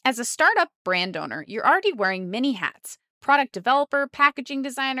As a startup brand owner, you're already wearing many hats: product developer, packaging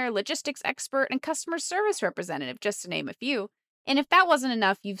designer, logistics expert, and customer service representative, just to name a few. And if that wasn't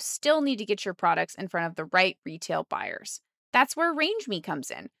enough, you still need to get your products in front of the right retail buyers. That's where RangeMe comes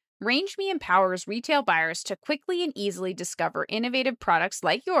in. RangeMe empowers retail buyers to quickly and easily discover innovative products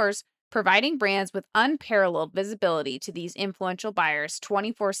like yours, providing brands with unparalleled visibility to these influential buyers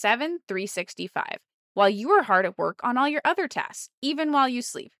 24/7, 365, while you are hard at work on all your other tasks, even while you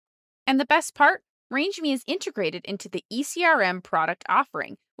sleep. And the best part? RangeMe is integrated into the ECRM product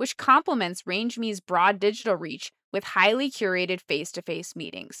offering, which complements RangeMe's broad digital reach with highly curated face-to-face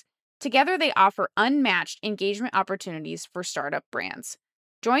meetings. Together, they offer unmatched engagement opportunities for startup brands.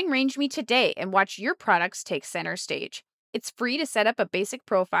 Join RangeMe today and watch your products take center stage. It's free to set up a basic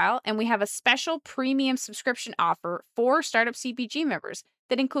profile, and we have a special premium subscription offer for Startup CPG members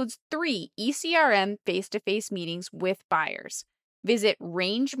that includes 3 ECRM face-to-face meetings with buyers. Visit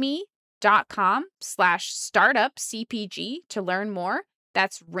rangeme.com/startupcpg to learn more.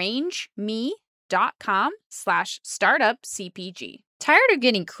 That's rangeme.com/startupcpg. Tired of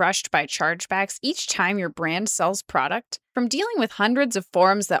getting crushed by chargebacks each time your brand sells product? From dealing with hundreds of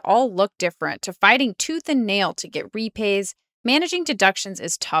forms that all look different to fighting tooth and nail to get repays, managing deductions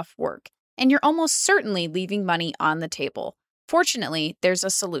is tough work, and you're almost certainly leaving money on the table. Fortunately, there's a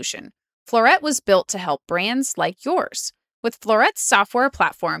solution. Floret was built to help brands like yours. With Floret's software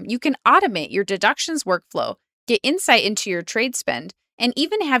platform, you can automate your deductions workflow, get insight into your trade spend, and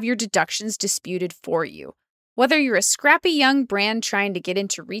even have your deductions disputed for you. Whether you're a scrappy young brand trying to get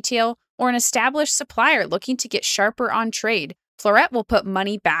into retail or an established supplier looking to get sharper on trade, Floret will put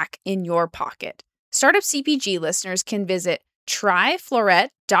money back in your pocket. Startup CPG listeners can visit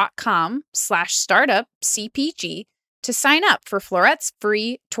tryfloret.com/startupcpg to sign up for Floret's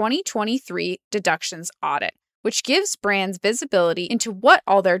free 2023 deductions audit, which gives brands visibility into what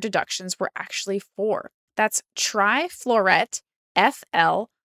all their deductions were actually for. That's tryfloret,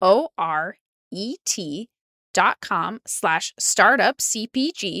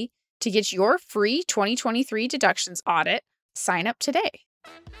 FLORET.com/startupcpg to get your free 2023 deductions audit. Sign up today.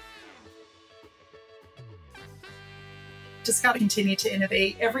 Just got to continue to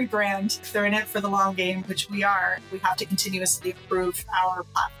innovate. Every brand, if they're in it for the long game, which we are, we have to continuously improve our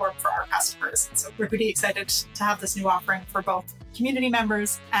platform for our customers. And so we're pretty excited to have this new offering for both community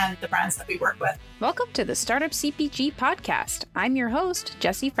members and the brands that we work with. Welcome to the Startup CPG podcast. I'm your host,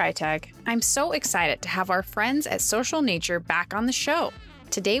 Jessie Freitag. I'm so excited to have our friends at Social Nature back on the show.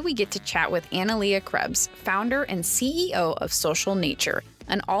 Today we get to chat with Analia Krebs, founder and CEO of Social Nature,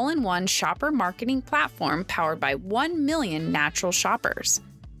 an all-in-one shopper marketing platform powered by 1 million natural shoppers.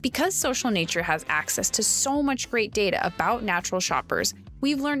 Because Social Nature has access to so much great data about natural shoppers,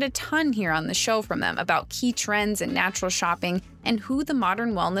 we've learned a ton here on the show from them about key trends in natural shopping and who the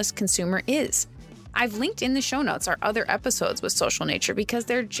modern wellness consumer is. I've linked in the show notes our other episodes with Social Nature because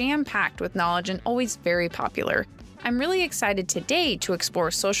they're jam-packed with knowledge and always very popular. I'm really excited today to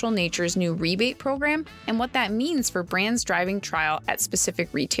explore Social Nature's new rebate program and what that means for brands driving trial at specific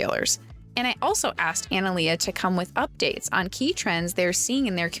retailers. And I also asked Analia to come with updates on key trends they're seeing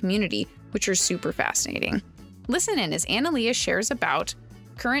in their community, which are super fascinating. Listen in as Analia shares about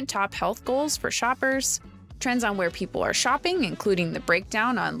current top health goals for shoppers, trends on where people are shopping, including the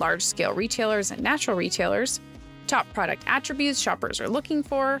breakdown on large-scale retailers and natural retailers, top product attributes shoppers are looking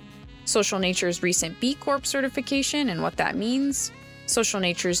for, Social Nature's recent B Corp certification and what that means, Social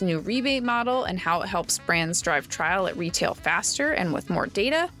Nature's new rebate model and how it helps brands drive trial at retail faster and with more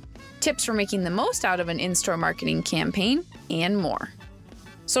data, tips for making the most out of an in-store marketing campaign, and more.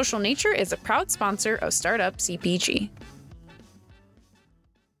 Social Nature is a proud sponsor of Startup CPG.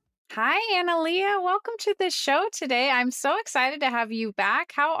 Hi, Analia. Welcome to the show today. I'm so excited to have you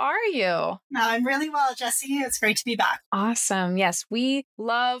back. How are you? I'm really well, Jessie. It's great to be back. Awesome. Yes, we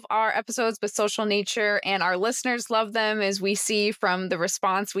love our episodes with Social Nature, and our listeners love them, as we see from the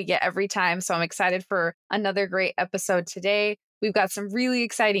response we get every time. So I'm excited for another great episode today. We've got some really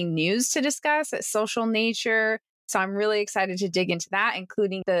exciting news to discuss at Social Nature. So I'm really excited to dig into that,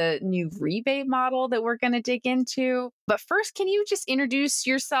 including the new rebate model that we're going to dig into. But first, can you just introduce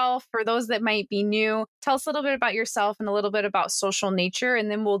yourself for those that might be new? Tell us a little bit about yourself and a little bit about Social Nature,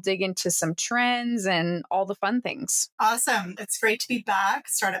 and then we'll dig into some trends and all the fun things. Awesome. It's great to be back.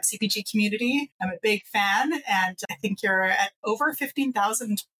 Startup CPG community. I'm a big fan, and I think you're at over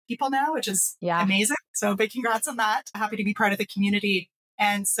 15,000 people now, which is amazing. So big congrats on that. Happy to be part of the community.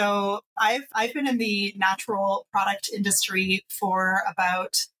 And so I've been in the natural product industry for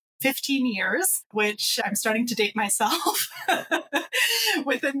about 15 years, which I'm starting to date myself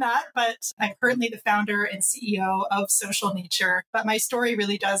within that. But I'm currently the founder and CEO of Social Nature. But my story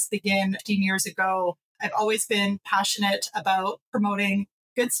really does begin 15 years ago. I've always been passionate about promoting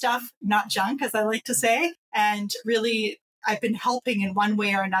good stuff, not junk, as I like to say. And really, I've been helping in one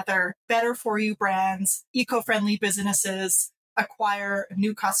way or another better for you brands, eco-friendly businesses acquire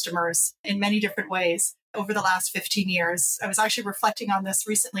new customers in many different ways over the last 15 years. I was actually reflecting on this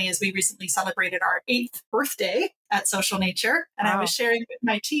recently as we recently celebrated our 8th birthday at Social Nature. And I was sharing with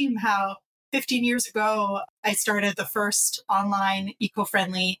my team how 15 years ago, I started the first online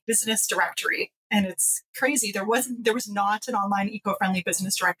eco-friendly business directory. And it's crazy. There was not an online eco-friendly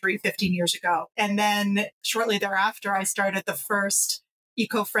business directory 15 years ago. And then shortly thereafter, I started the first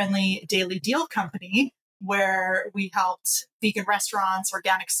eco-friendly daily deal company where we helped vegan restaurants,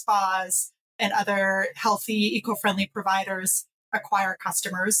 organic spas, and other healthy, eco-friendly providers acquire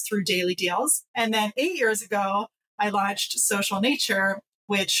customers through daily deals. And then 8 years ago, I launched Social Nature,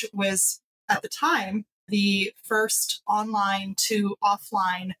 which was at the time the first online to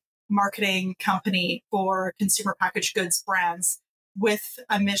offline marketing company for consumer packaged goods brands, with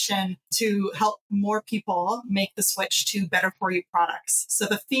a mission to help more people make the switch to better for you products. So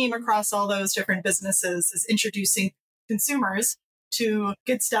the theme across all those different businesses is introducing consumers to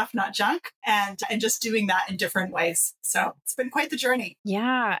good stuff, not junk, and just doing that in different ways. So it's been quite the journey.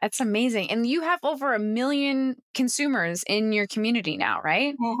 Yeah, it's amazing. And you have over 1 million consumers in your community now,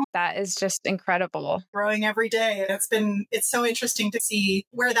 right? Mm-hmm. That is just incredible. Growing every day. It's so interesting to see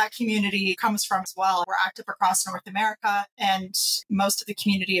where that community comes from as well. We're active across North America, and most of the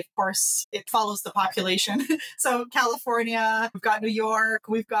community, of course, it follows the population. So California, we've got New York,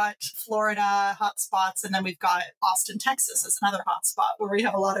 we've got Florida hotspots, and then we've got Austin, Texas as another hotspot where we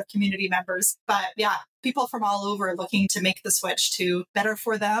have a lot of community members. But yeah, people from all over looking to make the switch to better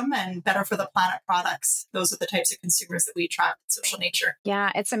for them and better for the planet products. Those are the types of consumers that we attract at Social Nature.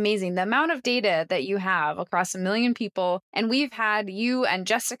 Yeah, it's amazing. The amount of data that you have across 1 million people. And we've had you and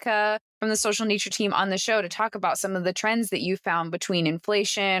Jessica from the Social Nature team on the show to talk about some of the trends that you found between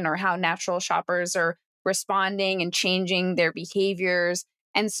inflation or how natural shoppers are responding and changing their behaviors.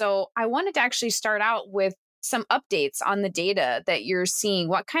 And so I wanted to actually start out with some updates on the data that you're seeing.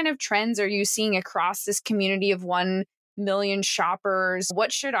 What kind of trends are you seeing across this community of 1 million shoppers?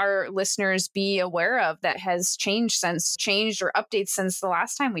 What should our listeners be aware of that has changed or updates since the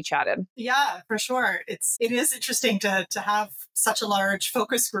last time we chatted? Yeah, for sure. It is interesting to have such a large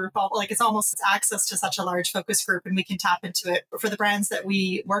focus group. Like it's almost access to such a large focus group, and we can tap into it for the brands that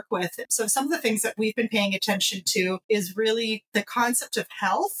we work with. So some of the things that we've been paying attention to is really the concept of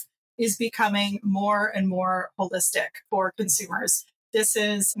health is becoming more and more holistic for consumers. This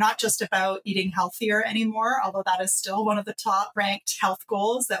is not just about eating healthier anymore, although that is still one of the top ranked health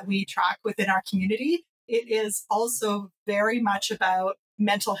goals that we track within our community. It is also very much about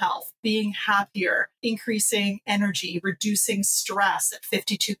mental health, being happier, increasing energy, reducing stress at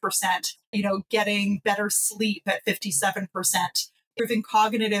 52%, getting better sleep at 57%, improving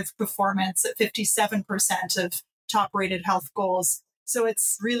cognitive performance at 57% of top rated health goals. So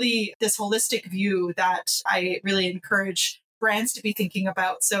it's really this holistic view that I really encourage brands to be thinking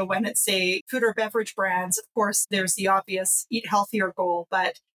about. So when it's say food or beverage brands, of course, there's the obvious eat healthier goal,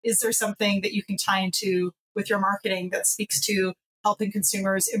 but is there something that you can tie into with your marketing that speaks to helping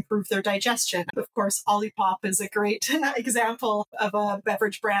consumers improve their digestion? Of course, Olipop is a great example of a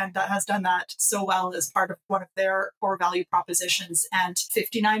beverage brand that has done that so well as part of one of their core value propositions. And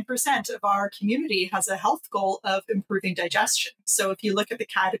 59% of our community has a health goal of improving digestion. So if you look at the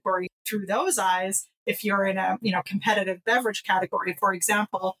category through those eyes, if you're in a competitive beverage category, for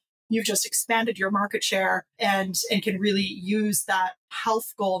example, you've just expanded your market share and can really use that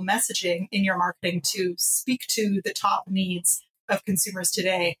health goal messaging in your marketing to speak to the top needs of consumers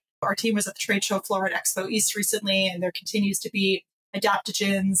today. Our team was at the trade show Florida Expo East recently, and there continues to be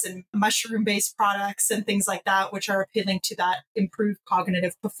adaptogens and mushroom-based products and things like that, which are appealing to that improved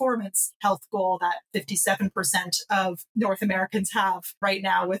cognitive performance health goal that 57% of North Americans have right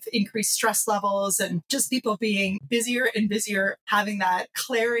now, with increased stress levels and just people being busier and busier. Having that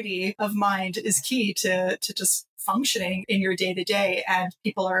clarity of mind is key to just functioning in your day-to-day, and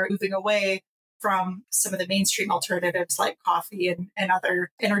people are moving away from some of the mainstream alternatives like coffee and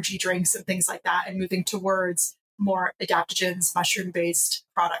other energy drinks and things like that, and moving towards more adaptogens, mushroom-based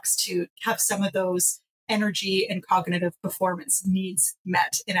products to have some of those energy and cognitive performance needs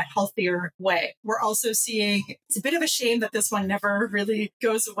met in a healthier way. We're also seeing, it's a bit of a shame that this one never really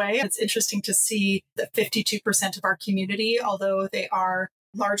goes away. It's interesting to see that 52% of our community, although they are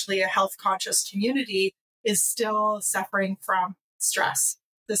largely a health conscious community, is still suffering from stress.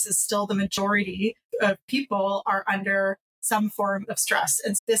 this is still the majority of people are under some form of stress.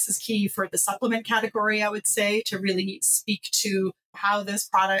 And this is key for the supplement category, I would say, to really speak to how this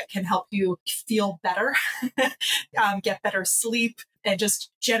product can help you feel better, get better sleep, and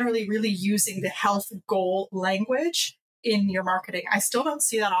just generally really using the health goal language in your marketing. I still don't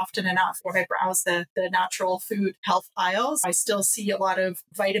see that often enough when I browse the natural food health aisles. I still see a lot of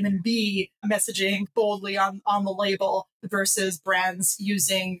vitamin B messaging boldly on the label versus brands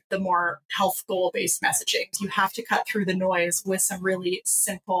using the more health goal based messaging. You have to cut through the noise with some really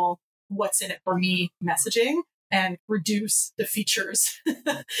simple, what's in it for me messaging, and reduce the features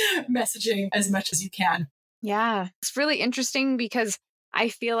messaging as much as you can. Yeah, it's really interesting because I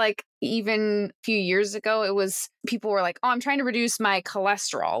feel like even a few years ago, it was people were like, oh, I'm trying to reduce my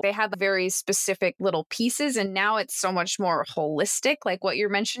cholesterol. They had very specific little pieces, and now it's so much more holistic, like what you're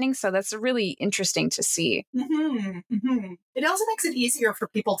mentioning. So that's really interesting to see. It also makes it easier for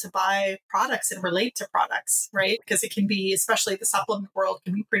people to buy products and relate to products, right? Because it can be, especially the supplement world,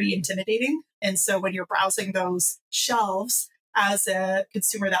 can be pretty intimidating. And so when you're browsing those shelves, as a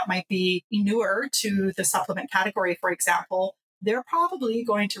consumer that might be newer to the supplement category, for example, they're probably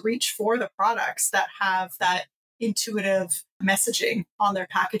going to reach for the products that have that intuitive messaging on their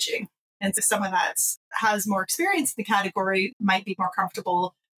packaging. And so someone that has more experience in the category might be more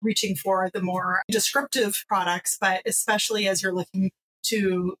comfortable reaching for the more descriptive products. But especially as you're looking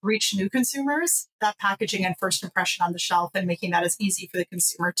to reach new consumers, that packaging and first impression on the shelf and making that as easy for the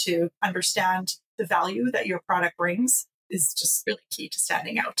consumer to understand the value that your product brings is just really key to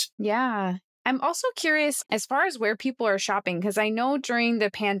standing out. Yeah. I'm also curious as far as where people are shopping, because I know during the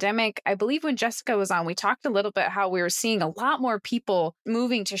pandemic, I believe when Jessica was on, we talked a little bit how we were seeing a lot more people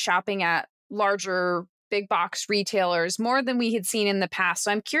moving to shopping at larger big box retailers, more than we had seen in the past.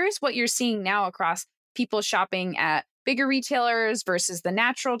 So I'm curious what you're seeing now across people shopping at bigger retailers versus the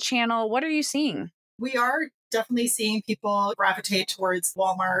natural channel. What are you seeing? We are definitely seeing people gravitate towards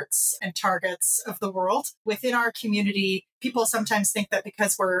Walmarts and Targets of the world. Within our community, people sometimes think that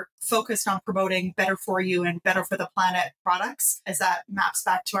because we're focused on promoting better for you and better for the planet products, as that maps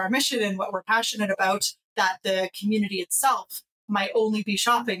back to our mission and what we're passionate about, that the community itself might only be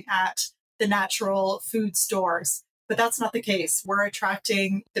shopping at the natural food stores. But that's not the case. We're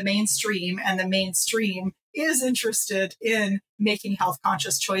attracting the mainstream, and the mainstream is interested in making health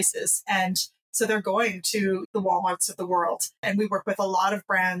conscious choices. And so they're going to the Walmarts of the world. And we work with a lot of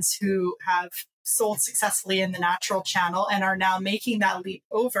brands who have sold successfully in the natural channel and are now making that leap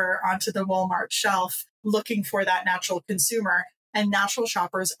over onto the Walmart shelf, looking for that natural consumer. And natural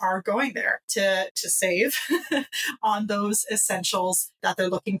shoppers are going there to save on those essentials that they're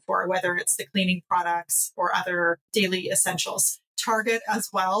looking for, whether it's the cleaning products or other daily essentials. Target as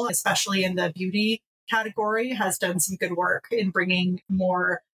well, especially in the beauty category, has done some good work in bringing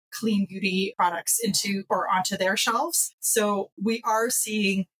more clean beauty products into or onto their shelves. So we are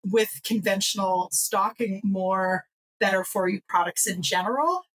seeing with conventional stocking more better for you products in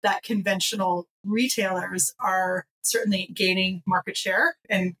general, that conventional retailers are certainly gaining market share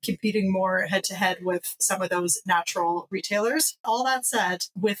and competing more head to head with some of those natural retailers. All that said,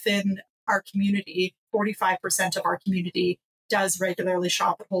 within our community, 45% of our community does regularly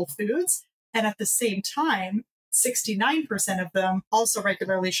shop at Whole Foods. And at the same time, 69% of them also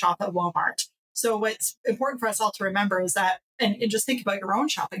regularly shop at Walmart. So what's important for us all to remember is that, and just think about your own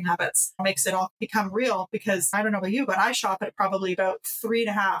shopping habits, makes it all become real. Because I don't know about you, but I shop at probably about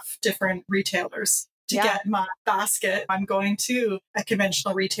 3.5 different retailers to get my basket. I'm going to a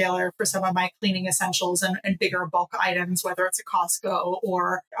conventional retailer for some of my cleaning essentials and bigger bulk items, whether it's a Costco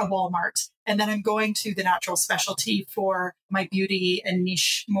or a Walmart. And then I'm going to the natural specialty for my beauty and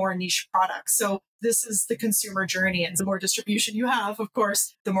more niche products. So this is the consumer journey. And the more distribution you have, of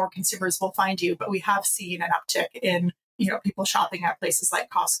course, the more consumers will find you. But we have seen an uptick in people shopping at places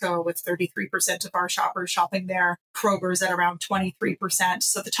like Costco, with 33% of our shoppers shopping there. Kroger's at around 23%.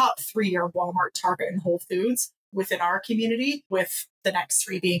 So the top three are Walmart, Target, and Whole Foods within our community, with the next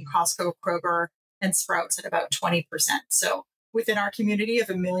three being Costco, Kroger, and Sprouts at about 20%. So within our community of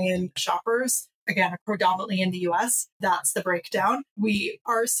 1 million shoppers, again, predominantly in the US, that's the breakdown. We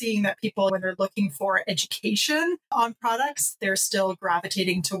are seeing that people, when they're looking for education on products, they're still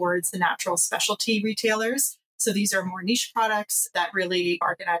gravitating towards the natural specialty retailers. So these are more niche products that really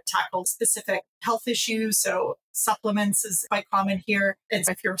are going to tackle specific health issues. So supplements is quite common here. And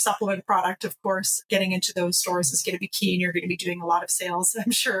if you're a supplement product, of course, getting into those stores is going to be key, and you're going to be doing a lot of sales,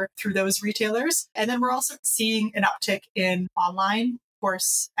 I'm sure, through those retailers. And then we're also seeing an uptick in online. Of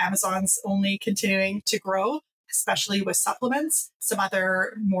course, Amazon's only continuing to grow, especially with supplements. Some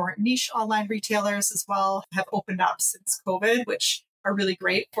other more niche online retailers as well have opened up since COVID, which are really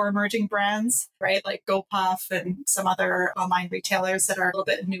great for emerging brands, right? Like GoPuff and some other online retailers that are a little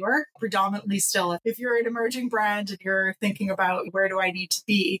bit newer. Predominantly still, if you're an emerging brand and you're thinking about where do I need to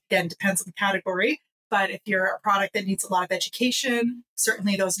be, again, depends on the category. But if you're a product that needs a lot of education,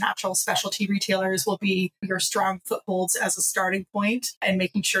 certainly those natural specialty retailers will be your strong footholds as a starting point, and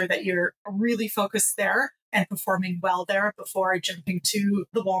making sure that you're really focused there and performing well there before jumping to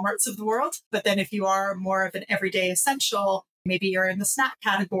the Walmarts of the world. But then if you are more of an everyday essential, maybe you're in the snack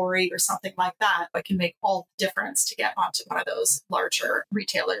category or something like that, it can make all the difference to get onto one of those larger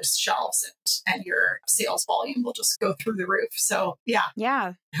retailers' shelves, and your sales volume will just go through the roof. So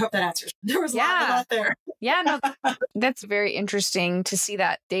yeah. I hope that answers. There was a lot there. No, that's very interesting to see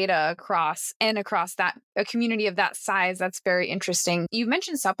that data across that a community of that size. That's very interesting. You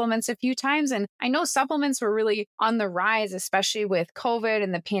mentioned supplements a few times, and I know supplements were really on the rise, especially with COVID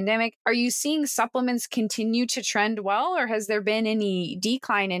and the pandemic. Are you seeing supplements continue to trend well, or has there been any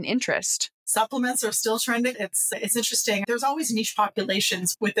decline in interest? Supplements are still trending. It's interesting. There's always niche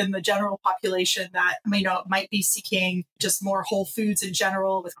populations within the general population that, might be seeking just more whole foods in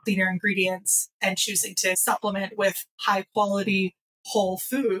general with cleaner ingredients and choosing to supplement with high quality whole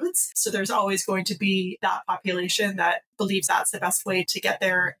foods. So there's always going to be that population that believes that's the best way to get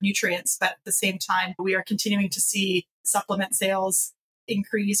their nutrients. But at the same time, we are continuing to see supplement sales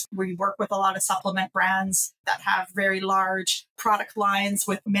increase. We work with a lot of supplement brands that have very large product lines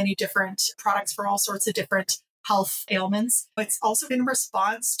with many different products for all sorts of different health ailments. It's also in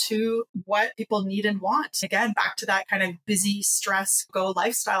response to what people need and want. Again, back to that kind of busy, stress, go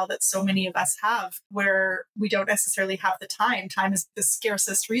lifestyle that so many of us have, where we don't necessarily have the time. Time is the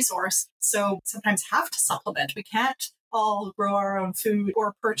scarcest resource. So sometimes have to supplement. We can't all grow our own food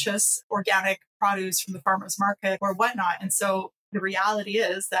or purchase organic produce from the farmer's market or whatnot. And so the reality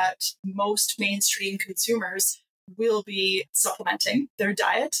is that most mainstream consumers will be supplementing their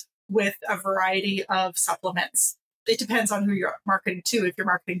diet with a variety of supplements. It depends on who you're marketing to. If you're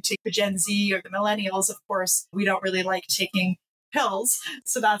marketing to the Gen Z or the millennials, of course, we don't really like taking pills.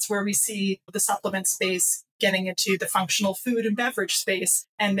 So that's where we see the supplement space getting into the functional food and beverage space,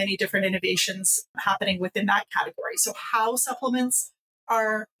 and many different innovations happening within that category. So how supplements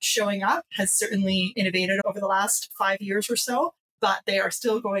are showing up has certainly innovated over the last 5 years or so, but they are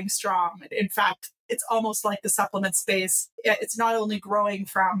still going strong. In fact, it's almost like the supplement space. It's not only growing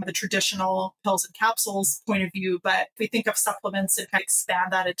from the traditional pills and capsules point of view, but if we think of supplements and kind of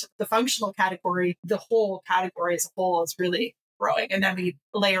expand that into the functional category, the whole category as a whole is really growing. And then we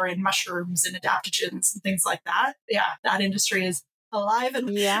layer in mushrooms and adaptogens and things like that. Yeah, that industry is alive and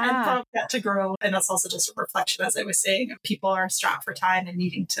probably yet to grow. And that's also just a reflection, as I was saying, of people are strapped for time and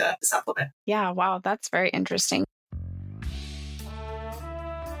needing to supplement. Yeah, wow, that's very interesting.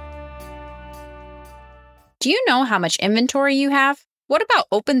 Do you know how much inventory you have? What about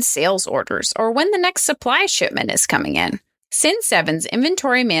open sales orders or when the next supply shipment is coming in? Sin7's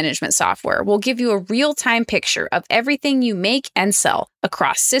inventory management software will give you a real-time picture of everything you make and sell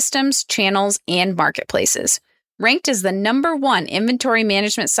across systems, channels, and marketplaces. Ranked as the #1 inventory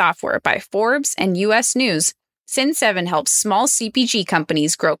management software by Forbes and US News, Sin7 helps small CPG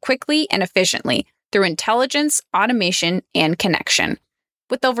companies grow quickly and efficiently through intelligence, automation, and connection.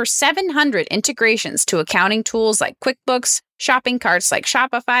 With over 700 integrations to accounting tools like QuickBooks, shopping carts like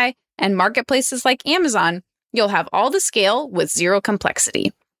Shopify, and marketplaces like Amazon, you'll have all the scale with zero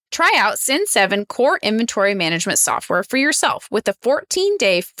complexity. Try out Sin7 Core Inventory Management Software for yourself with a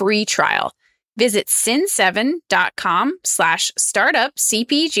 14-day free trial. Visit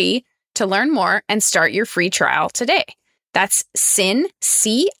sin7.com/startupcpg to learn more and start your free trial today. That's sin,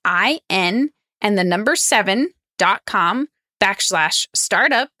 CIN, and the number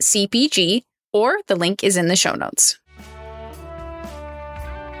 7.com/startupcpg, or the link is in the show notes.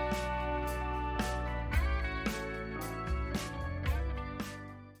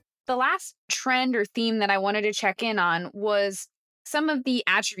 The last trend or theme that I wanted to check in on was some of the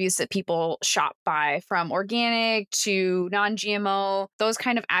attributes that people shop by, from organic to non-GMO, those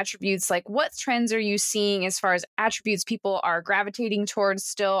kind of attributes. Like, what trends are you seeing as far as attributes people are gravitating towards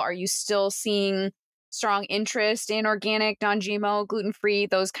still? Are you still seeing strong interest in organic, non-GMO, gluten-free,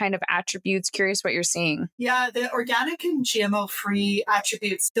 those kind of attributes? Curious what you're seeing. Yeah, the organic and GMO-free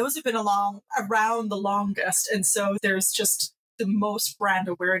attributes, those have been around the longest. And so there's just the most brand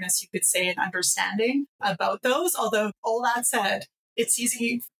awareness, you could say, and understanding about those. Although all that said, it's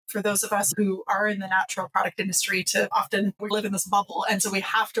easy for those of us who are in the natural product industry to often live in this bubble. And so we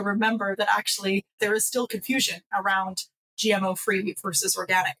have to remember that actually there is still confusion around GMO-free versus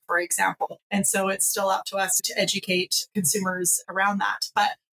organic, for example. And so it's still up to us to educate consumers around that.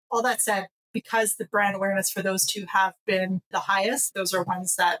 But all that said, because the brand awareness for those two have been the highest, those are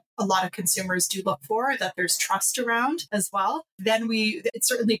ones that a lot of consumers do look for, that there's trust around as well. Then it's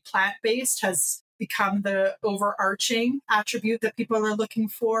certainly plant-based has become the overarching attribute that people are looking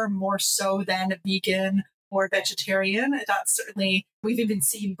for, more so than vegan or vegetarian. That's certainly, we've even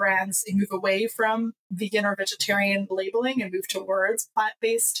seen brands move away from vegan or vegetarian labeling and move towards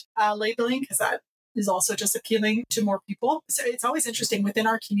plant-based labeling, because that is also just appealing to more people. So it's always interesting. Within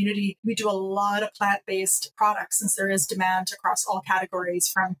our community, we do a lot of plant-based products since there is demand across all categories,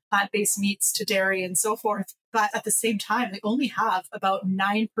 from plant-based meats to dairy and so forth. But at the same time, we only have about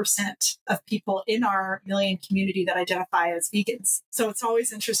 9% of people in our million community that identify as vegans. So it's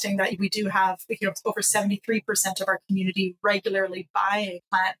always interesting that we do have, over 73% of our community regularly buying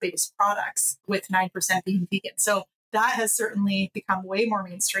plant-based products, with 9% being vegan. So that has certainly become way more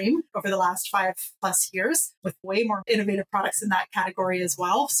mainstream over the last 5+ years, with way more innovative products in that category as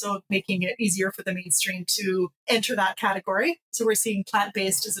well. So making it easier for the mainstream to enter that category. So we're seeing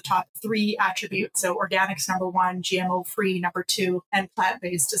plant-based as a top 3 attribute. So organic's number 1, GMO-free number 2, and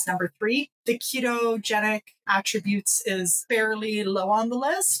plant-based is number 3. The ketogenic attributes is fairly low on the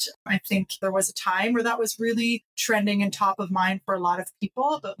list. I think there was a time where that was really trending and top of mind for a lot of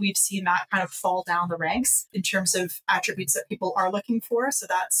people, but we've seen that kind of fall down the ranks in terms of attributes that people are looking for. So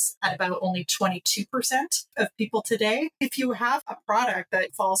that's at about only 22% of people today. If you have a product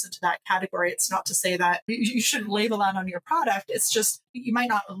that falls into that category, it's not to say that you shouldn't label that on your product. It's just you might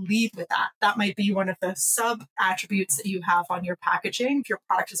not lead with that. That might be one of the sub attributes that you have on your packaging. If your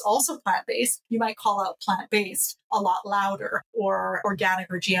product is also plant-based, you might call out plant-based a lot louder, or organic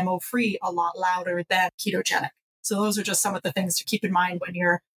or GMO-free a lot louder than ketogenic. So those are just some of the things to keep in mind when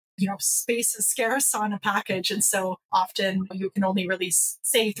you're, space is scarce on a package. And so often you can only really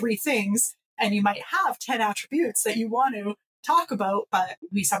say 3 things, and you might have 10 attributes that you want to talk about, but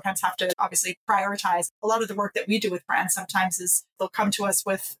we sometimes have to obviously prioritize. A lot of the work that we do with brands sometimes is they'll come to us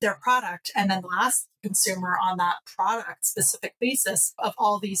with their product, and then they'll ask the consumer on that product specific basis of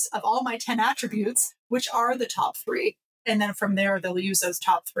all my 10 attributes, which are the top 3. And then from there, they'll use those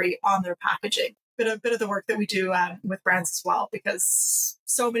top 3 on their packaging. A bit of the work that we do with brands as well, because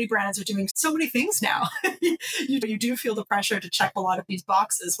so many brands are doing so many things now. You do feel the pressure to check a lot of these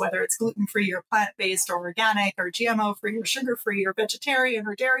boxes, whether it's gluten-free or plant-based or organic or GMO-free or sugar-free or vegetarian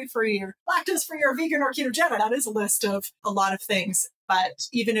or dairy-free or lactose-free or vegan or ketogenic. That is a list of a lot of things. But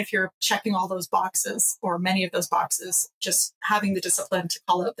even if you're checking all those boxes, or many of those boxes, just having the discipline to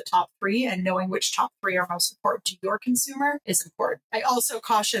call out the top 3 and knowing which top 3 are most important to your consumer is important. I also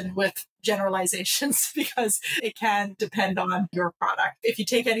caution with generalizations, because it can depend on your product. If you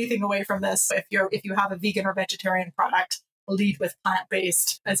take anything away from this, if you have a vegan or vegetarian product, lead with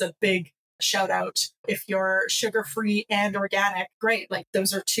plant-based as a big shout out. If you're sugar-free and organic, great. Like,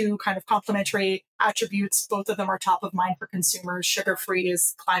 those are 2 kind of complementary attributes. Both of them are top of mind for consumers. Sugar-free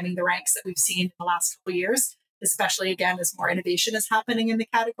is climbing the ranks that we've seen in the last couple of years, especially again, as more innovation is happening in the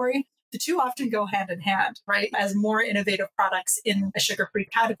category. The 2 often go hand in hand, right? As more innovative products in a sugar-free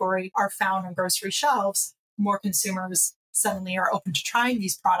category are found on grocery shelves, more consumers suddenly are open to trying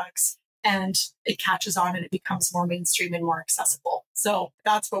these products, and it catches on and it becomes more mainstream and more accessible. So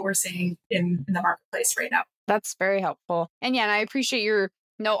that's what we're seeing in the marketplace right now. That's very helpful. And I appreciate your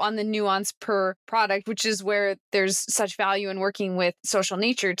note on the nuance per product, which is where there's such value in working with Social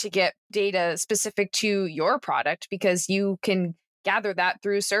Nature to get data specific to your product, because you can gather that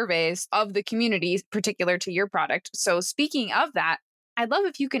through surveys of the community particular to your product. So speaking of that, I'd love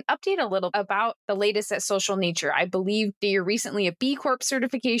if you can update a little about the latest at Social Nature. I believe that you're recently a B Corp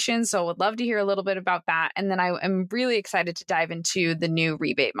certification, so I would love to hear a little bit about that. And then I am really excited to dive into the new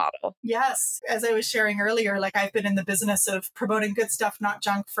rebate model. Yes. As I was sharing earlier, I've been in the business of promoting good stuff, not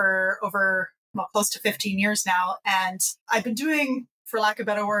junk, for over close to 15 years now. And I've been doing, for lack of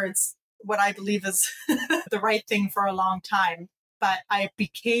better words, what I believe is the right thing for a long time. But I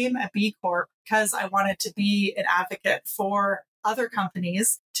became a B Corp because I wanted to be an advocate for other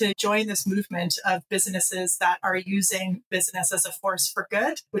companies to join this movement of businesses that are using business as a force for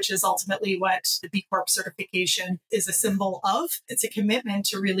good, which is ultimately what the B Corp certification is a symbol of. It's a commitment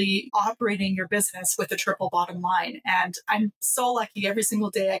to really operating your business with a triple bottom line. And I'm so lucky every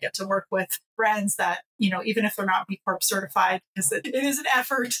single day I get to work with brands that, even if they're not B Corp certified, because it is an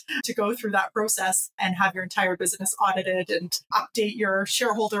effort to go through that process and have your entire business audited and update your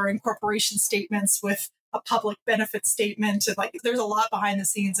shareholder and corporation statements with a public benefit statement. And like, there's a lot behind the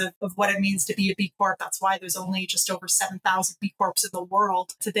scenes of what it means to be a B Corp. That's why there's only just over 7,000 B Corps in the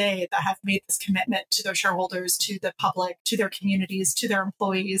world today that have made this commitment to their shareholders, to the public, to their communities, to their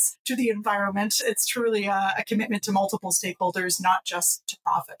employees, to the environment. It's truly a commitment to multiple stakeholders, not just to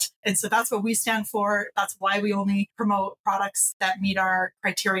profit. And so that's what we stand for. That's why we only promote products that meet our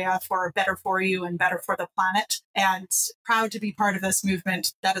criteria for better for you and better for the planet. And proud to be part of this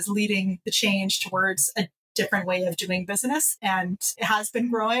movement that is leading the change towards a different way of doing business. And it has been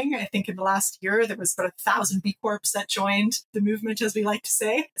growing. I think in the last year, there was about 1,000 B Corps that joined the movement, as we like to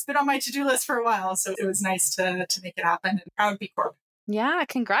say. It's been on my to-do list for a while, so it was nice to make it happen. And proud B Corp. Yeah,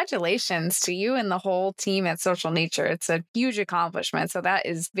 congratulations to you and the whole team at Social Nature. It's a huge accomplishment. So that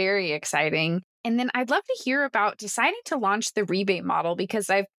is very exciting. And then I'd love to hear about deciding to launch the rebate model because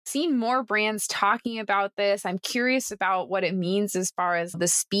I've seen more brands talking about this. I'm curious about what it means as far as the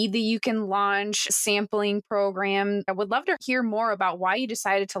speed that you can launch sampling program. I would love to hear more about why you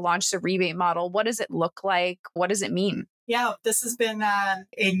decided to launch the rebate model. What does it look like? What does it mean? Yeah, this has been a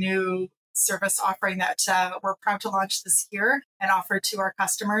new service offering that we're proud to launch this year and offer to our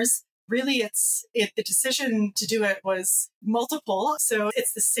customers. Really, the decision to do it was multiple. So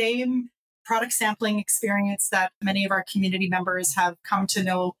it's the same product sampling experience that many of our community members have come to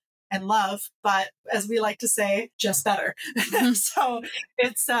know and love, but as we like to say, just better. So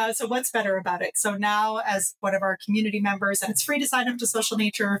so what's better about it? So now as one of our community members, and it's free to sign up to Social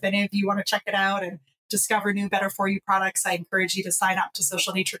Nature. If any of you want to check it out and discover new better for you products, I encourage you to sign up to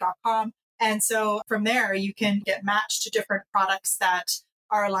socialnature.com. And so from there, you can get matched to different products that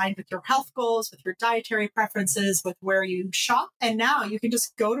are aligned with your health goals, with your dietary preferences, with where you shop. And now you can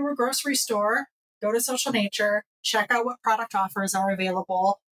just go to a grocery store, go to Social Nature, check out what product offers are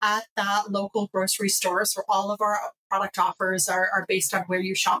available at that local grocery store. So all of our product offers are based on where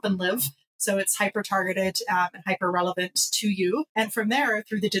you shop and live. So it's hyper-targeted and hyper-relevant to you. And from there,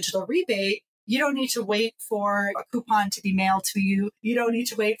 through the digital rebate, you don't need to wait for a coupon to be mailed to you. You don't need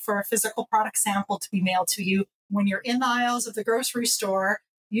to wait for a physical product sample to be mailed to you. When you're in the aisles of the grocery store,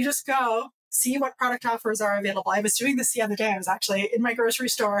 you just go see what product offers are available. I was doing this the other day. I was actually in my grocery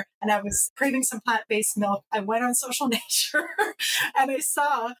store and I was craving some plant-based milk. I went on Social Nature and I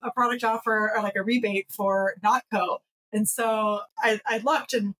saw a product offer or like a rebate for Notco. And so I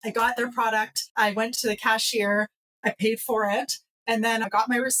looked and I got their product. I went to the cashier. I paid for it. And then I got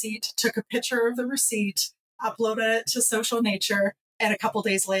my receipt, took a picture of the receipt, uploaded it to Social Nature. And a couple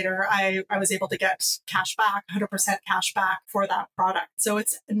days later, I was able to get cash back, 100% cash back for that product. So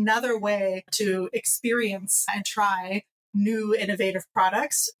it's another way to experience and try new innovative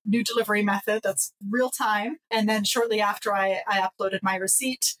products, new delivery method that's real time. And then shortly after I uploaded my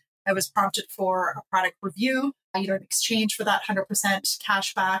receipt, I was prompted for a product review. In exchange for that 100%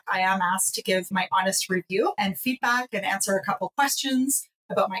 cash back, I am asked to give my honest review and feedback and answer a couple questions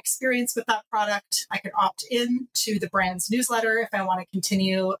about my experience with that product. I can opt in to the brand's newsletter if I want to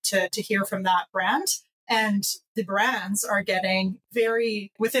continue to hear from that brand. And the brands are getting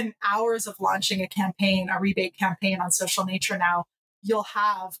within hours of launching a rebate campaign on Social Nature now, you'll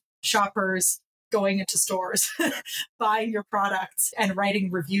have shoppers going into stores, buying your products and writing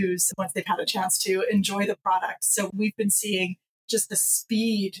reviews once they've had a chance to enjoy the product. So we've been seeing just the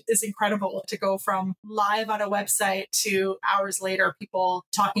speed is incredible to go from live on a website to hours later, people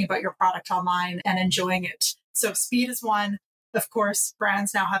talking about your product online and enjoying it. So speed is one. Of course,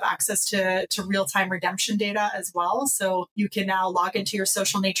 brands now have access to real-time redemption data as well. So you can now log into your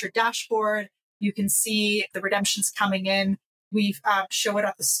Social Nature dashboard. You can see the redemptions coming in. We show it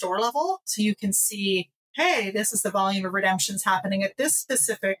at the store level. So you can see, hey, this is the volume of redemptions happening at this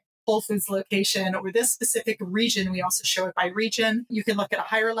specific Whole Foods location or this specific region. We also show it by region. You can look at a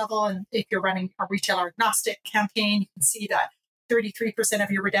higher level. And if you're running a retailer agnostic campaign, you can see that 33%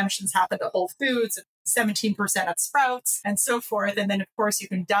 of your redemptions happen at Whole Foods, 17% at Sprouts, and so forth. And then, of course, you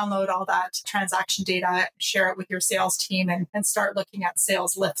can download all that transaction data, share it with your sales team, and start looking at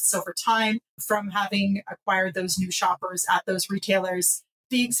sales lifts over time from having acquired those new shoppers at those retailers.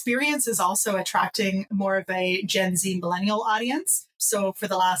 The experience is also attracting more of a Gen Z millennial audience. So for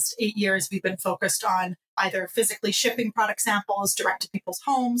the last 8 years, we've been focused on either physically shipping product samples direct to people's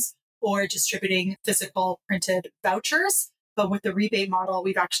homes or distributing physical printed vouchers. But with the rebate model,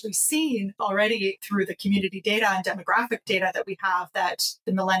 we've actually seen already through the community data and demographic data that we have that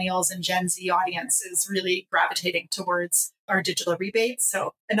the millennials and Gen Z audience is really gravitating towards our digital rebates.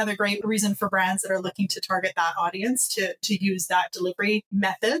 So another great reason for brands that are looking to target that audience to use that delivery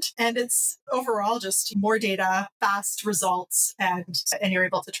method. And it's overall just more data, fast results, and you're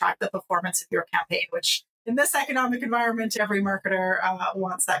able to track the performance of your campaign, which in this economic environment, every marketer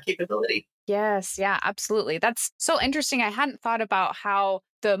wants that capability. Yes, yeah, absolutely. That's so interesting. I hadn't thought about how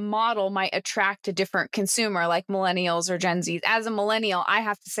the model might attract a different consumer like millennials or Gen Zs. As a millennial, I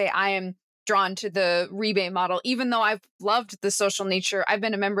have to say I am drawn to the rebate model, even though I've loved the social nature. I've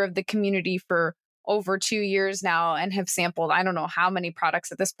been a member of the community for over 2 years now and have sampled I don't know how many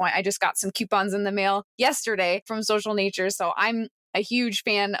products at this point. I just got some coupons in the mail yesterday from Social Nature. So I'm a huge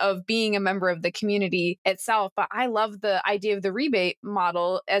fan of being a member of the community itself, but I love the idea of the rebate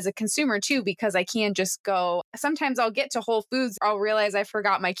model as a consumer too, because I can just go. Sometimes I'll get to Whole Foods, I'll realize I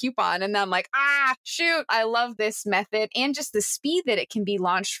forgot my coupon, and then I'm like, shoot. I love this method and just the speed that it can be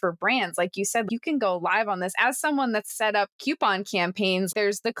launched for brands. Like you said, you can go live on this. As someone that's set up coupon campaigns,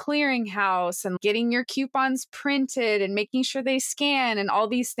 there's the clearinghouse and getting your coupons printed and making sure they scan and all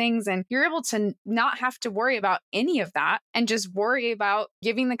these things. And you're able to not have to worry about any of that and just worry about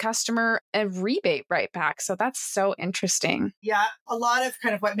giving the customer a rebate right back. So that's so interesting. Yeah, a lot of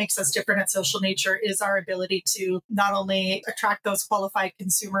kind of what makes us different at Social Nature is our ability to not only attract those qualified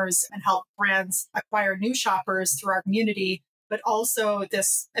consumers and help brands acquire new shoppers through our community, but also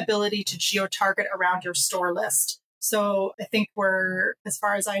this ability to geo-target around your store list. So I think we're, as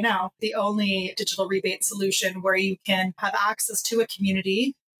far as I know, the only digital rebate solution where you can have access to a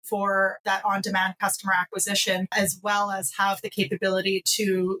community for that on-demand customer acquisition, as well as have the capability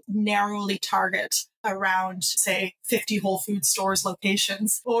to narrowly target around, say, 50 Whole Food stores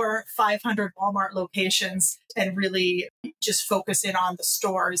locations or 500 Walmart locations, and really just focus in on the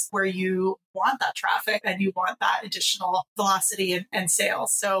stores where you want that traffic and you want that additional velocity and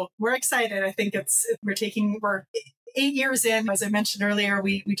sales. So we're excited. I think we're 8 years in. As I mentioned earlier,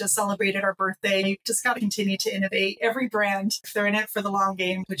 we just celebrated our birthday. You just got to continue to innovate. Every brand, if they're in it for the long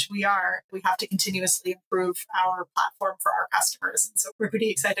game, which we are, we have to continuously improve our platform for our customers. And so we're pretty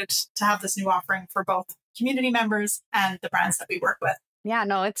excited to have this new offering for both community members and the brands that we work with. Yeah,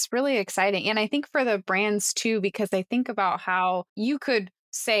 no, it's really exciting. And I think for the brands too, because I think about how you could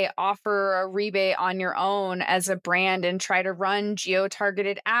say offer a rebate on your own as a brand and try to run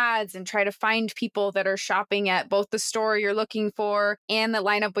geo-targeted ads and try to find people that are shopping at both the store you're looking for and that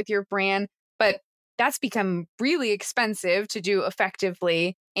line up with your brand. But that's become really expensive to do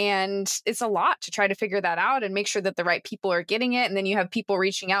effectively. And it's a lot to try to figure that out and make sure that the right people are getting it. And then you have people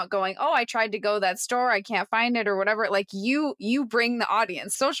reaching out going, oh, I tried to go to that store, I can't find it or whatever. Like you bring the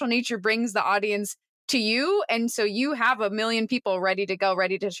audience. Social Nature brings the audience to you. And so you have a million people ready to go,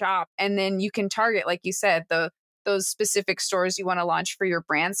 ready to shop. And then you can target, like you said, those specific stores you want to launch for your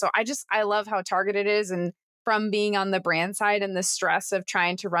brand. So I love how targeted it is. And from being on the brand side and the stress of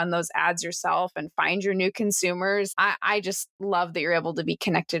trying to run those ads yourself and find your new consumers, I just love that you're able to be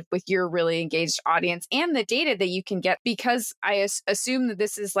connected with your really engaged audience and the data that you can get, because I assume that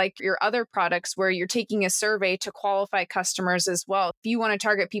this is like your other products where you're taking a survey to qualify customers as well. If you want to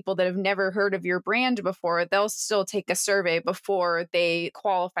target people that have never heard of your brand before, they'll still take a survey before they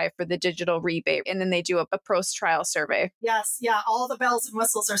qualify for the digital rebate. And then they do a post-trial survey. Yes. Yeah. All the bells and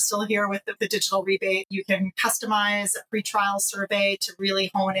whistles are still here with the digital rebate. You can customize a pre-trial survey to really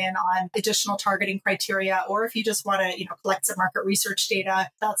hone in on additional targeting criteria. Or if you just want to, collect some market research data,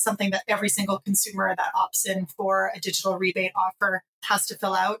 that's something that every single consumer that opts in for a digital rebate offer has to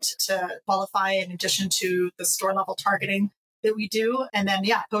fill out to qualify, in addition to the store level targeting that we do. And then,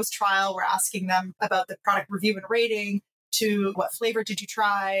 post-trial, we're asking them about the product review and rating, to what flavor did you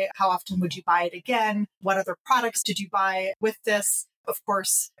try? How often would you buy it again? What other products did you buy with this? Of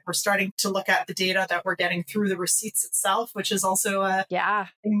course, we're starting to look at the data that we're getting through the receipts itself, which is also a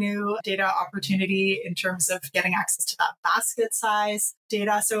new data opportunity in terms of getting access to that basket size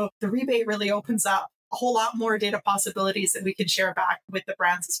data. So the rebate really opens up a whole lot more data possibilities that we can share back with the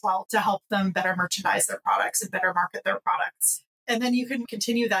brands as well to help them better merchandise their products and better market their products. And then you can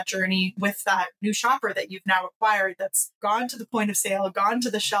continue that journey with that new shopper that you've now acquired that's gone to the point of sale, gone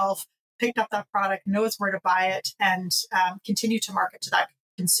to the shelf, picked up that product, knows where to buy it, and continue to market to that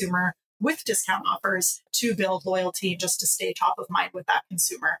consumer with discount offers to build loyalty, just to stay top of mind with that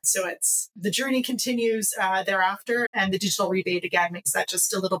consumer. So the journey continues thereafter, and the digital rebate again makes that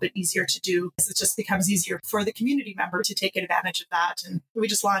just a little bit easier to do. It just becomes easier for the community member to take advantage of that. And we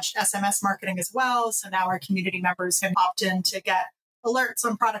just launched SMS marketing as well. So now our community members can opt in to get alerts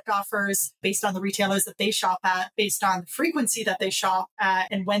on product offers based on the retailers that they shop at, based on the frequency that they shop at,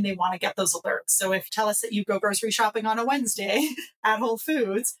 and when they want to get those alerts. So if you tell us that you go grocery shopping on a Wednesday at Whole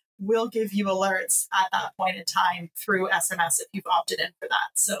Foods, will give you alerts at that point in time through SMS if you've opted in for that.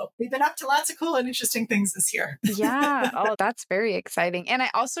 So we've been up to lots of cool and interesting things this year. Yeah. Oh, that's very exciting. And I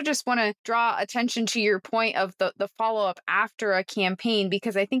also just want to draw attention to your point of the follow-up after a campaign,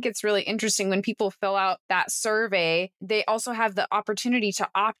 because I think it's really interesting when people fill out that survey, they also have the opportunity to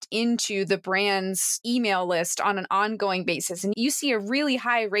opt into the brand's email list on an ongoing basis. And you see a really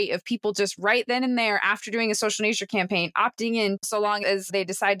high rate of people just right then and there after doing a social nature campaign, opting in so long as they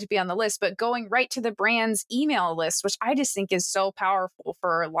decide to be on the list, but going right to the brand's email list, which I just think is so powerful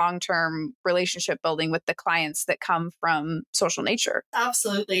for long-term relationship building with the clients that come from social nature.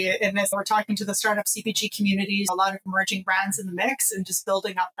 Absolutely. And as we're talking to the startup CPG communities, a lot of emerging brands in the mix, and just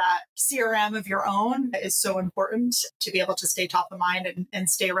building up that CRM of your own is so important to be able to stay top of mind and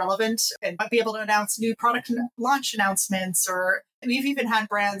stay relevant and be able to announce new product launch announcements. Or we've even had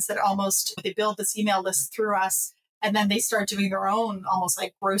brands that they build this email list through us, and then they start doing their own almost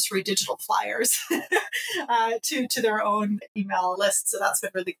like grocery digital flyers to their own email list. So that's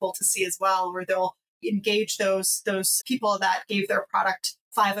been really cool to see as well, where they'll engage those people that gave their product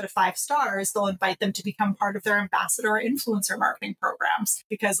 5 out of 5 stars. They'll invite them to become part of their ambassador or influencer marketing programs,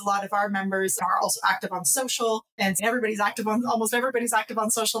 because a lot of our members are also active on social, and almost everybody's active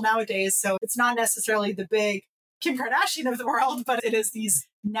on social nowadays. So it's not necessarily the big Kim Kardashian of the world, but it is these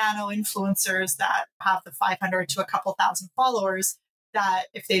nano influencers that have the 500 to a couple thousand followers that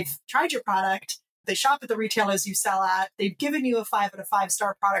if they've tried your product, they shop at the retailers you sell at, they've given you a 5 out of 5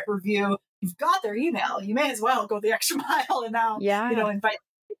 star product review, you've got their email, you may as well go the extra mile and now, invite them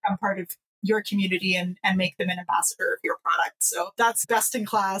to become part of your community and make them an ambassador of your product. So that's best in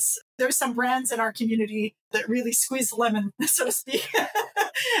class. There's some brands in our community that really squeeze the lemon, so to speak,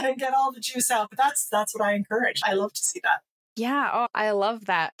 and get all the juice out. But that's what I encourage. I love to see that. Yeah. Oh, I love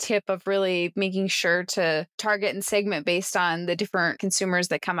that tip of really making sure to target and segment based on the different consumers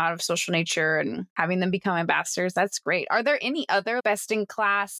that come out of social nature and having them become ambassadors. That's great. Are there any other best in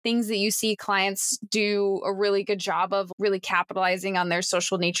class things that you see clients do a really good job of really capitalizing on their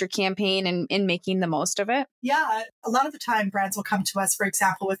social nature campaign and making the most of it? Yeah. A lot of the time brands will come to us, for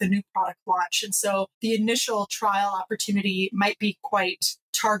example, with a new product launch. And so the initial trial opportunity might be quite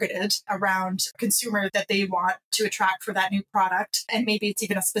targeted around consumer that they want to attract for that new product. And maybe it's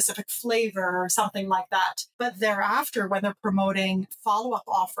even a specific flavor or something like that. But thereafter, when they're promoting follow-up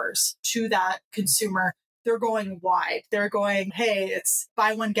offers to that consumer, they're going wide. They're going, hey, it's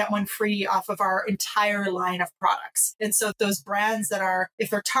buy one, get one free off of our entire line of products. And so those brands that are, if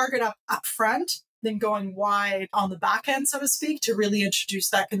they're target up front, then going wide on the back end, so to speak, to really introduce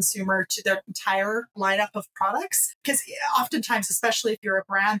that consumer to their entire lineup of products. Because oftentimes, especially if you're a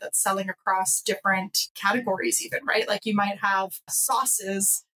brand that's selling across different categories, even, right? Like you might have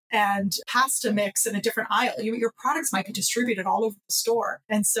sauces and pasta mix in a different aisle. Your products might be distributed all over the store.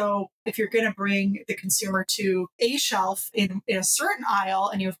 And so if you're going to bring the consumer to a shelf in a certain aisle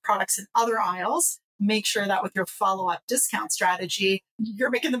and you have products in other aisles, make sure that with your follow-up discount strategy,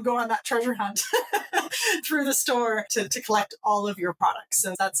 you're making them go on that treasure hunt through the store to collect all of your products.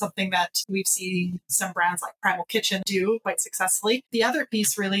 So that's something that we've seen some brands like Primal Kitchen do quite successfully. The other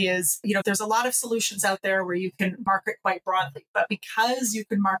piece really is, there's a lot of solutions out there where you can market quite broadly, but because you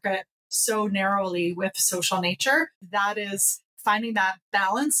can market so narrowly with social nature, that is finding that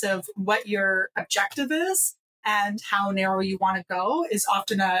balance of what your objective is and how narrow you want to go is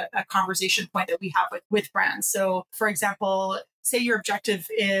often a conversation point that we have with brands. So, for example, say your objective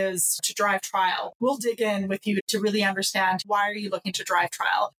is to drive trial. We'll dig in with you to really understand, why are you looking to drive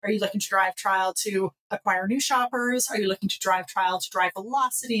trial? Are you looking to drive trial to acquire new shoppers? Are you looking to drive trial to drive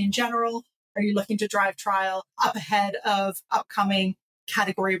velocity in general? Are you looking to drive trial up ahead of upcoming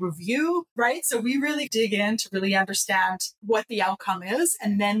category review, right? So we really dig in to really understand what the outcome is,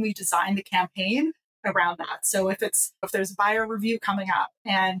 and then we design the campaign around that. So if there's a buyer review coming up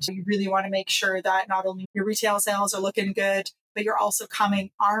and you really want to make sure that not only your retail sales are looking good, but you're also coming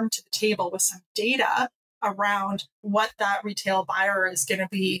armed to the table with some data around what that retail buyer is going to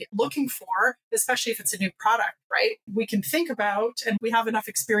be looking for, especially if it's a new product, right? We can think about, and we have enough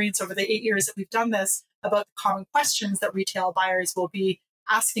experience over the 8 years that we've done this, about the common questions that retail buyers will be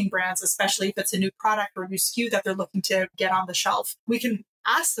asking brands, especially if it's a new product or a new SKU that they're looking to get on the shelf. We can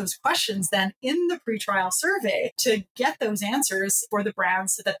ask those questions then in the pre-trial survey to get those answers for the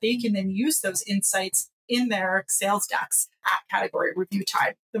brands so that they can then use those insights in their sales decks at category review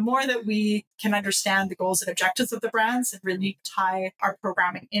time. The more that we can understand the goals and objectives of the brands and really tie our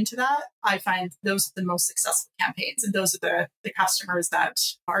programming into that, I find those are the most successful campaigns. And those are the customers that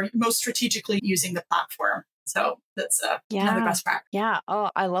are most strategically using the platform So that's another best practice. Yeah. Oh,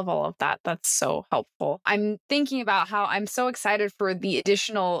 I love all of that. That's so helpful. I'm thinking about how I'm so excited for the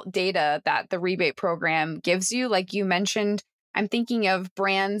additional data that the rebate program gives you. Like you mentioned, I'm thinking of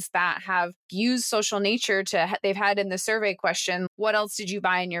brands that have used Social Nature they've had in the survey question, what else did you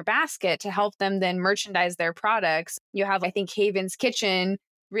buy in your basket, to help them then merchandise their products. You have, I think, Haven's Kitchen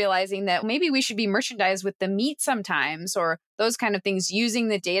realizing that maybe we should be merchandised with the meat sometimes, or those kind of things, using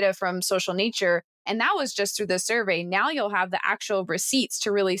the data from Social Nature. And that was just through the survey. Now you'll have the actual receipts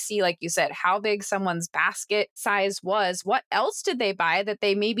to really see, like you said, how big someone's basket size was. What else did they buy that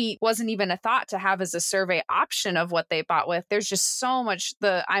they maybe wasn't even a thought to have as a survey option of what they bought with? There's just so much.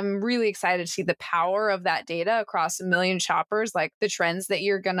 I'm really excited to see the power of that data across a million shoppers. Like the trends that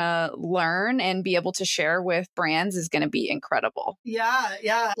you're going to learn and be able to share with brands is going to be incredible.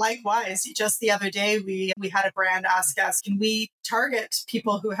 Yeah. Likewise, just the other day, we had a brand ask us, can we target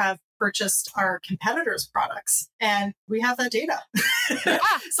people who have purchased our competitors' products? And we have that data.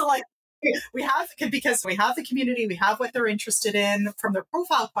 So we have, because we have the community, we have what they're interested in from their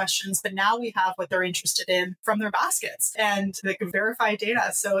profile questions, but now we have what they're interested in from their baskets, and they can verify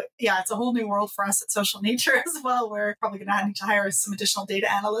data. So yeah, it's a whole new world for us at Social Nature as well. We're probably going to need to hire some additional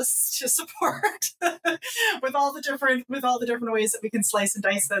data analysts to support with all the different ways that we can slice and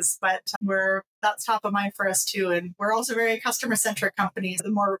dice this. But that's top of mind for us too. And we're also very customer centric companies. The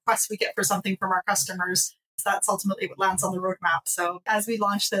more requests we get for something from our customers, that's ultimately what lands on the roadmap. So as we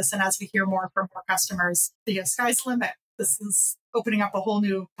launch this and as we hear more from more customers, the sky's the limit. This is opening up a whole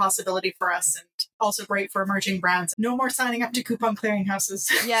new possibility for us, and also great for emerging brands. No more signing up to coupon clearinghouses.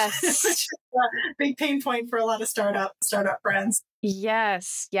 Yes. Which is a big pain point for a lot of startup brands.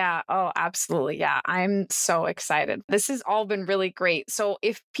 Yes. Yeah. Oh, absolutely. Yeah. I'm so excited. This has all been really great. So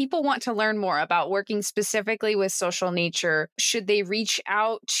if people want to learn more about working specifically with Social Nature, should they reach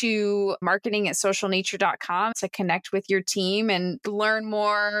out to marketing@socialnature.com to connect with your team and learn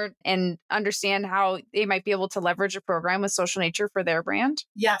more and understand how they might be able to leverage a program with Social Nature for their brand?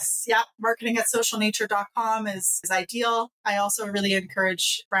 Yes. Yeah. Marketing@socialnature.com is ideal. I also really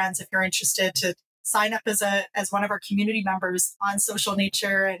encourage brands, if you're interested, to sign up as one of our community members on Social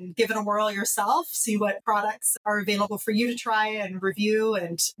Nature and give it a whirl yourself, see what products are available for you to try and review.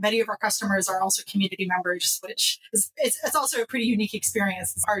 And many of our customers are also community members, which it's also a pretty unique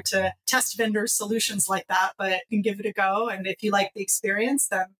experience. It's hard to test vendor solutions like that, but you can give it a go. And if you like the experience,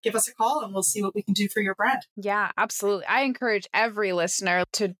 then give us a call and we'll see what we can do for your brand. Yeah, absolutely. I encourage every listener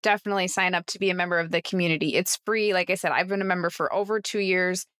to definitely sign up to be a member of the community. It's free. Like I said, I've been a member for over 2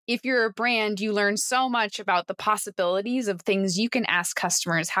 years. If you're a brand, you learn so much about the possibilities of things you can ask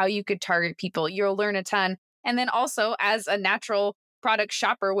customers, how you could target people. You'll learn a ton. And then also, as a natural product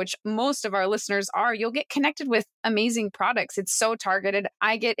shopper, which most of our listeners are, you'll get connected with amazing products. It's so targeted.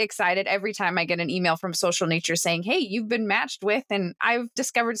 I get excited every time I get an email from Social Nature saying, hey, you've been matched with, and I've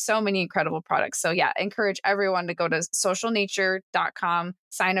discovered so many incredible products. So yeah, encourage everyone to go to socialnature.com,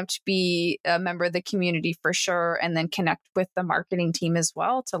 sign up to be a member of the community for sure, and then connect with the marketing team as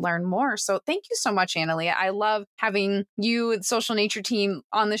well to learn more. So thank you so much, Annalia. I love having you, the Social Nature team,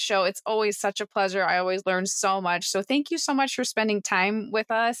 on the show. It's always such a pleasure. I always learn so much. So thank you so much for spending time with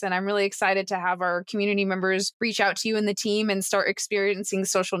us. And I'm really excited to have our community members reach out to you and the team and start experiencing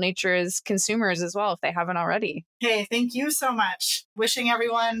Social Nature as consumers as well, if they haven't already. Hey, thank you so much. Wishing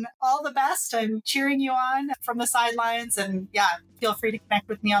everyone all the best. I'm cheering you on from the sidelines. And yeah, feel free to connect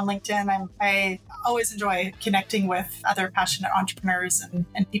with me on LinkedIn. I always enjoy connecting with other passionate entrepreneurs and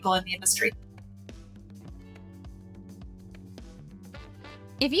people in the industry.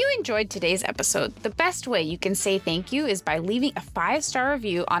 If you enjoyed today's episode, the best way you can say thank you is by leaving a 5-star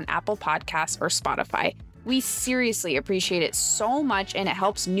review on Apple Podcasts or Spotify. We seriously appreciate it so much, and it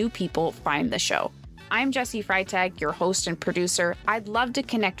helps new people find the show. I'm Jessie Freitag, your host and producer. I'd love to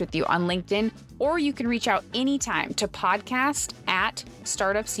connect with you on LinkedIn, or you can reach out anytime to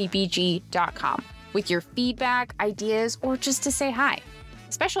podcast@startupcpg.com with your feedback, ideas, or just to say hi.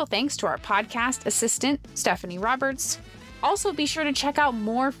 Special thanks to our podcast assistant, Stephanie Roberts. Also, be sure to check out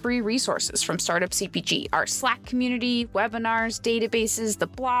more free resources from Startup CPG, our Slack community, webinars, databases, the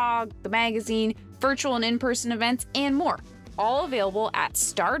blog, the magazine, virtual and in-person events, and more. All available at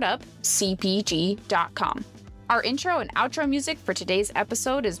startupcpg.com. Our intro and outro music for today's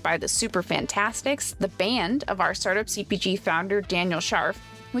episode is by the Super Fantastics, the band of our Startup CPG founder, Daniel Scharf,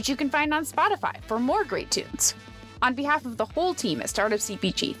 which you can find on Spotify for more great tunes. On behalf of the whole team at Startup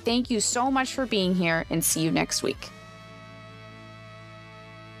CPG, thank you so much for being here, and see you next week.